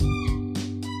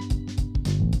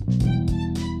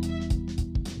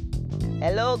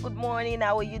Hello, good morning.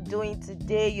 How are you doing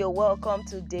today? You're welcome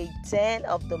to day 10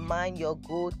 of the Mind Your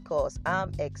Goal course.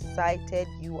 I'm excited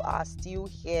you are still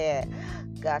here.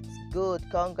 That's good.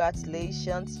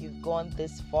 Congratulations, you've gone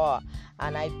this far,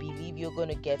 and I believe you're going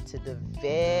to get to the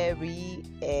very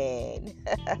end.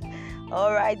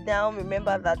 All right, now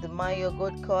remember that the Mind Your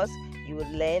Goal course, you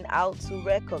will learn how to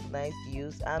recognize,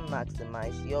 use, and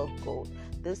maximize your goal.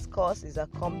 This course is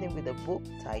accompanied with a book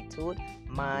titled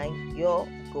Mind Your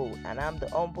Goal, and I'm the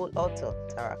humble author,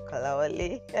 Tara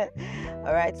Kalawale.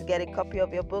 Alright, to get a copy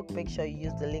of your book, make sure you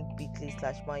use the link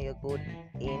bit.ly/Mind Your Goal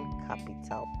in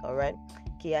capital. Alright,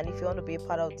 okay, and if you want to be a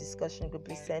part of the discussion group,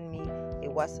 please send me a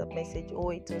WhatsApp message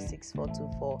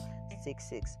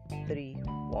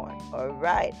 08064246631.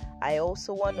 Alright, I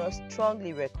also want to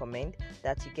strongly recommend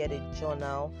that you get a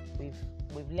journal. We've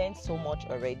learned so much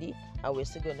already, and we're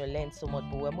still going to learn so much,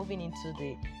 but we're moving into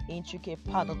the intricate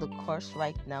part of the course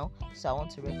right now. So I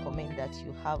want to recommend that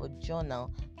you have a journal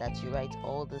that you write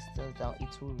all these things down.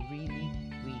 It will really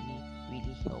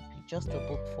help you. Just a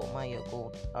book for Mind Your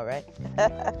Goal. All right.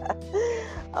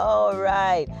 All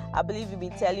right, I believe you've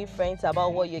been telling friends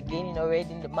about what you're gaining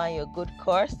already in the Mind Your Goal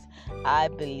course. I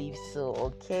believe so.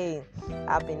 Okay,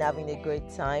 I've been having a great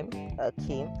time.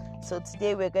 Okay, so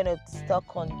today we're going to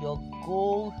talk on your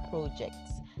goal projects.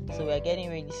 So we're getting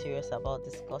really serious about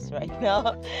this course right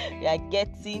now. We are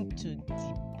getting to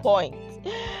the point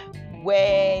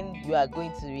when you are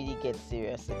going to really get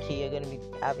serious. Okay, you're going to be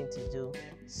having to do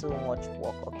so much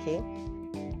work. Okay,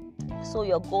 so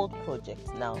your goal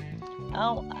projects now.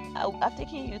 I've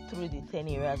taken you through the 10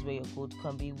 areas where your goal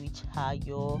can be, which are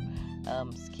your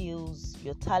skills,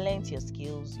 your talent, your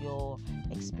skills, your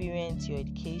experience, your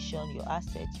education, your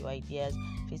assets, your ideas,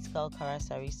 physical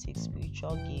characteristics,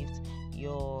 spiritual gifts,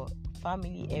 your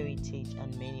family heritage,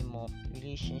 and many more.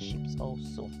 Relationships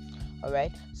also.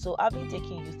 Alright, so I've been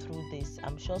taking you through this.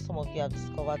 I'm sure some of you have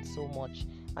discovered so much,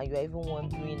 and you're even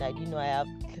wondering, I didn't know I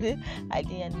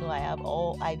didn't know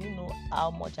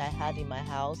how much I had in my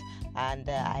house, and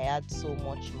I had so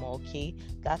much more. Okay,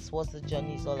 that's what the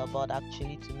journey is all about,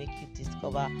 actually, to make you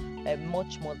discover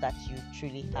much more that you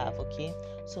truly have. Okay,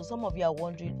 so some of you are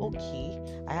wondering, okay,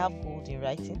 I have gold in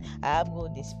writing, I have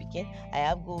gold in speaking, I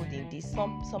have gold in this.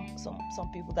 Some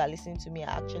people that are listening to me are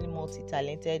actually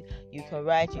multi-talented. You can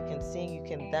write, you can sing, you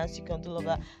can dance, you can do all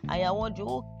that, and I wonder,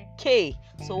 okay,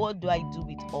 so what do I do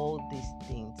with all these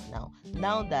things now?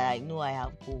 Now that I know I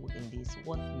have gold in this,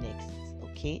 what next?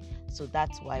 Okay, so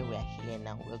that's why we're here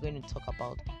now. We're going to talk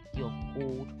about your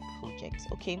gold projects.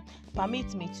 Okay,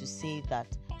 permit me to say that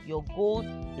your goal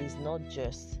is not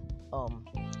just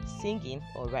singing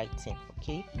or writing.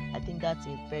 Okay, I think that's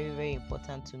very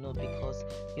important to know, because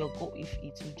your goal, if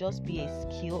it will just be a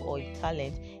skill or a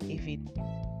talent, if it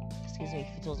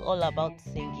was all about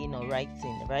singing or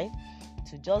writing, right?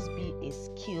 To just be a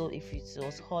skill, if it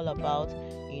was all about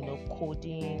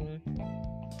coding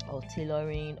or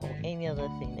tailoring or any other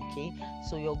thing. Okay,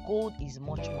 so your goal is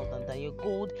much more than that. Your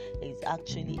goal is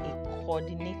actually a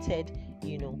coordinated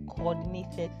thing,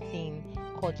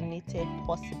 coordinated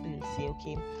possibility.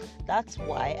 Okay, that's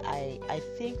why I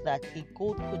think that a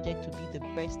goal project would be the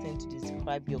best thing to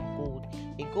describe your goal.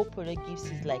 A goal project gives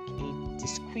it like a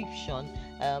description.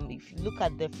 If you look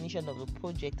at the definition of a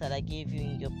project that I gave you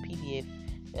in your PDF,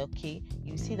 okay,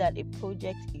 you see that a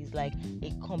project is like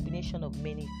a combination of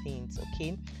many things.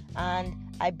 Okay, and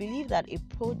I believe that a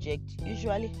project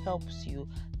usually helps you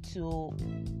to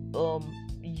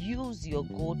use your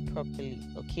goal properly.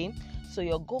 Okay, so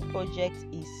your goal project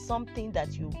is something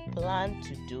that you plan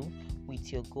to do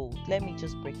with your goal. Let me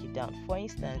just break it down. For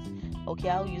instance, okay,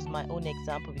 I'll use my own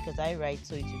example because I write,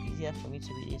 so it will be easier for me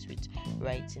to relate with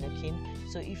writing. Okay,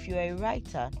 so if you're a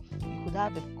writer, you could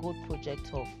have a goal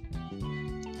project of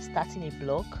starting a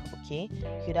blog. Okay,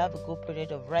 you could have a goal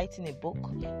project of writing a book.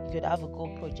 You could have a goal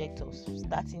project of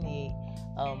starting a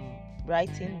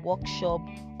writing workshop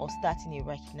or starting a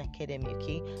writing academy.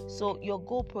 Okay, so your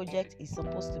goal project is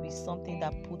supposed to be something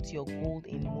that puts your goal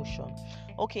in motion.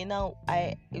 Okay, now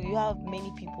you have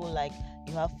many people, like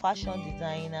you have fashion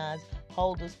designers,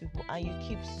 all those people, and you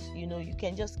keep you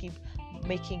can just keep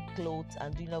making clothes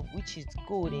and doing that, which is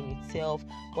good in itself.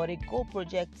 But a goal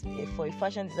project for a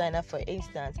fashion designer, for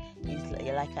instance, is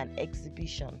like an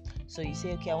exhibition. So you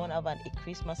say, okay, I want to have a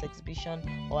Christmas exhibition,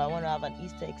 or I want to have an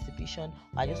Easter exhibition,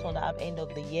 or I just want to have end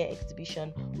of the year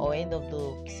exhibition, or end of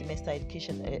the semester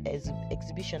education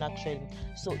exhibition actually.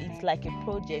 So it's like a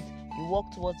project. You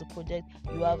work towards the project.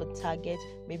 You have a target.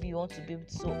 Maybe you want to be able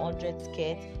to sew 100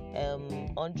 skirts,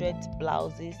 100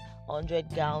 blouses, 100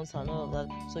 gowns, and all of that.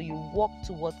 So you work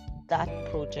towards that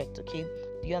project. Okay,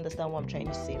 Do you understand what I'm trying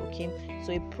to say? Okay,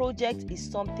 so a project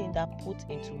is something that puts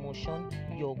into motion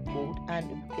your goal,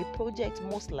 and a project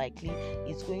most likely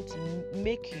is going to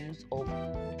make use of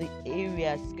the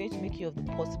areas, it's going to make use of the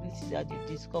possibilities that you've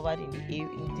discovered in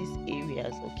these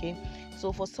areas. Okay,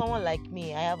 so for someone like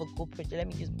me, I have a goal project. Let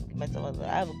me just give myself I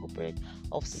have a goal project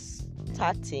of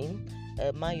starting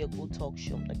Mind Your Goal talk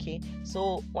show. Okay,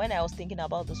 so when I was thinking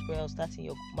about this prayer of starting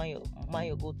your Mind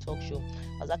Your Goal talk show,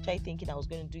 I was actually thinking I was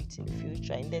going to do it in the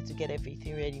future and then to get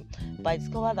everything ready. But I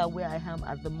discovered that where I am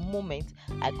at the moment,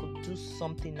 I could do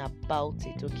something about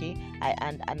it. Okay, I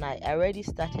already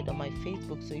started on my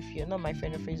Facebook. So if you're not my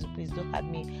friend on Facebook, please do add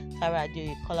me, Tara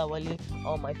Adeoye Kolawole,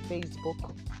 on my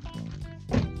Facebook.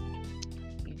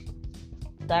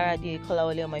 Tara Adeoye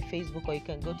Kolawole on my Facebook, or you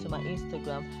can go to my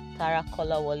Instagram, Tara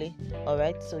Kolawole.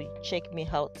 Alright, so check me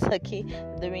out. Okay,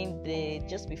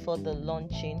 just before the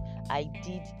launching, I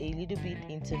did a little bit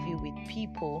interview with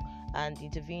people and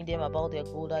interviewing them about their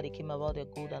goal, how they came about their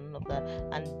goal and all of that.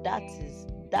 And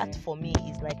that for me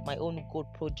is like my own goal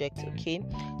project. Okay,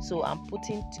 so I'm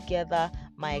putting together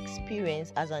my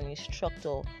experience as an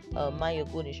instructor, Mind Your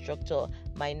Goal instructor,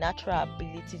 my natural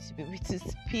ability to be able to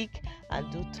speak and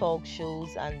do talk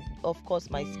shows, and of course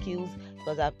my skills,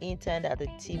 because I've interned at the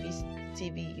TV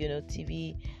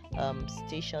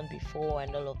station before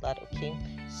and all of that. Okay,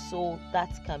 so that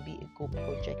can be a goal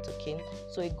project. Okay,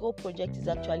 so a goal project is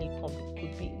actually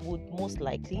would most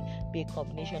likely be a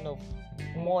combination of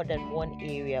more than one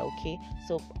area. Okay,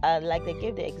 so like they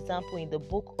gave the example in the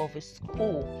book of a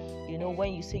school.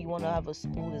 When you say you want to have a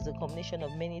school, there's a combination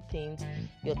of many things: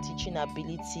 your teaching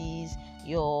abilities,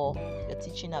 your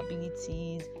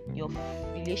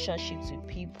relationships with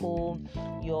people,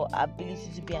 your ability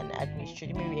to be an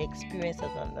administrator, maybe your experience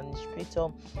as an administrator,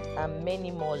 and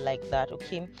many more like that.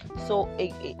 Okay, so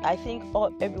I think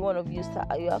every one of you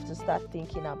have to start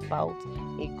thinking about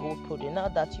a goal project. Now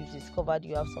that you've discovered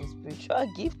you have some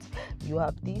spiritual gifts, you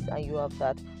have this and you have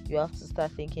that, you have to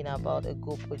start thinking about a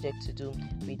goal project to do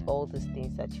with all these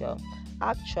things that you have.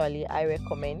 Actually, I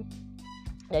recommend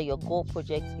that your goal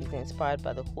project is inspired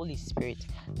by the Holy Spirit,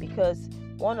 because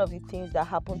one of the things that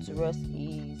happen to us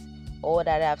is, or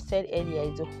that I've said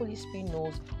earlier, is the Holy Spirit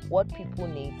knows what people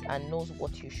need and knows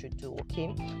what you should do.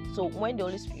 Okay, so when the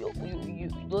Holy Spirit, the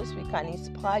Holy Spirit can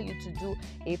inspire you to do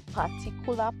a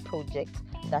particular project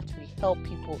that will help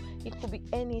people. It could be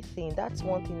anything. That's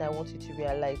one thing I want you to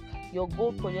realize. Your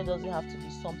goal project doesn't have to be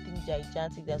something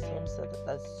gigantic, that's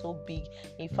so big.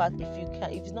 In fact, if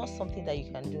it's not something that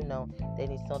you can do now,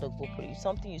 then it's not a goal project. If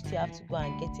something you still have to go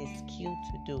and get a skill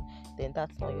to do, then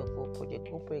that's not your goal project.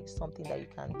 Goal project is something that you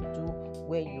can do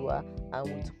where you are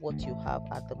and with what you have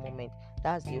at the moment.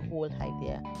 That's the whole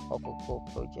idea of a goal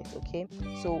project. Okay,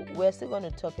 so we're still going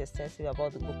to talk extensively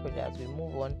about the goal project as we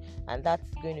move on, and that's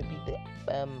going to be the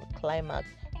climax,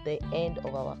 the end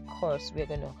of our course.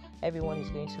 Everyone is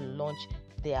going to launch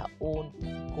their own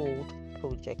goal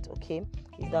project. Okay,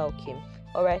 is that okay?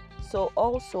 All right, so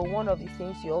also one of the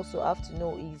things you also have to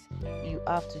know is you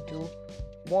have to do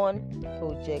one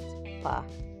project per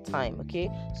time.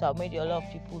 Okay, so I've made a lot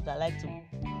of people that like to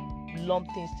lump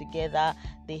things together.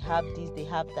 They have this, they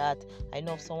have that. I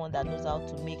know of someone that knows how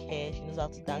to make hair, she knows how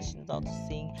to dance, she knows how to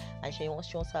sing, and she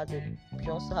also have a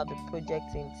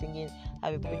project in singing,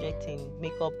 have a project in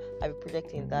makeup, have a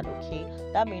project in that. Okay,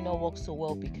 that may not work so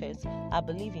well, because I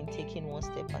believe in taking one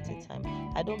step at a time.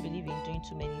 I don't believe in doing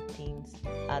too many things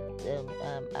I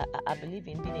believe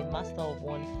in being a master of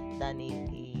one than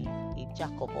a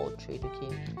jack of all trade.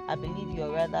 Okay, I believe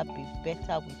you'd rather be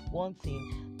better with one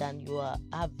thing than you are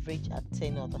average at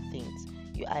 10 other things.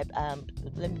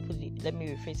 Let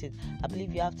me rephrase it. I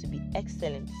believe you have to be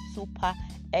excellent, super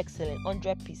excellent,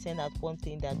 100% at one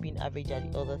thing than being average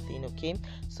at the other thing. Okay,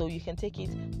 so you can take it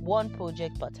one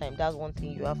project per time. That's one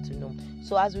thing you have to know.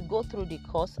 So as we go through the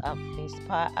course,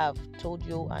 I've told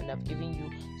you and I've given you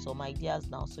some ideas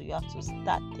now. So you have to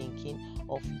start thinking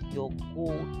of your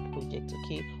goal project.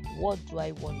 Okay, what do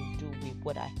I want to do with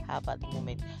what I have at the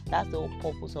moment? That's the whole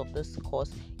purpose of this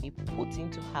course. It puts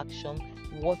into action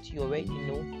what you already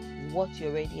know, what you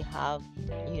already have,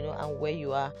 and where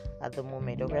you are at the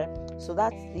moment. Okay, so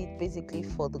that's it basically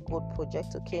for the goal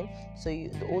project. Okay, so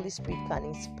the Holy Spirit can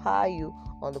inspire you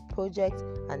on the project,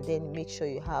 and then make sure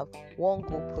you have one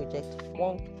goal project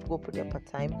per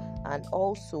time, and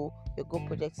also your goal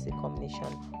project is a combination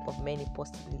of many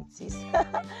possibilities.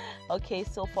 Okay,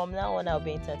 so from now on I'll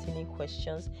be entertaining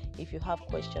questions. If you have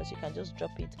questions, you can just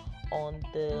drop it on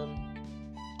the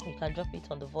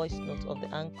voice note of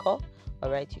the anchor. All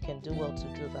right, you can do well to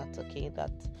do that. Okay,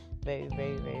 that very,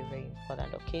 very, very, very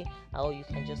important. Okay, or you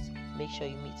can just make sure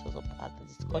you meet us up at the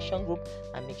discussion group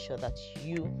and make sure that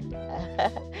you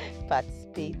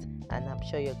participate, and I'm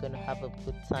sure you're going to have a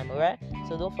good time. All right,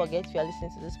 so don't forget, if you're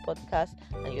listening to this podcast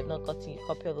and you've not gotten a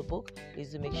copy of the book, please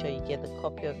do make sure you get the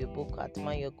copy of your book at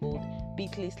Mind Your Gold,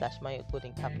 bit.ly/Mind Your Gold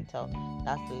in capital.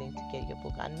 That's the link to get your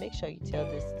book. And make sure you tell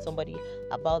somebody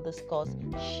about this course.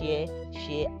 Share,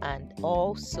 and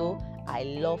also I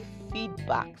love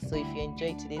feedback. So if you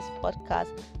enjoyed today's podcast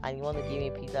and you want to give me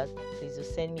feedback, please do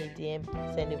send me a DM,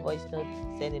 send a voice note,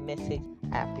 send a message.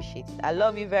 I appreciate it. I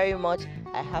love you very much.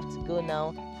 I have to go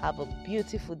now. Have a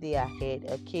beautiful day ahead,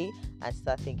 okay? And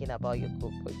start thinking about your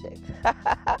goal project.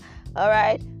 All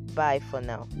right, bye for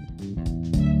now.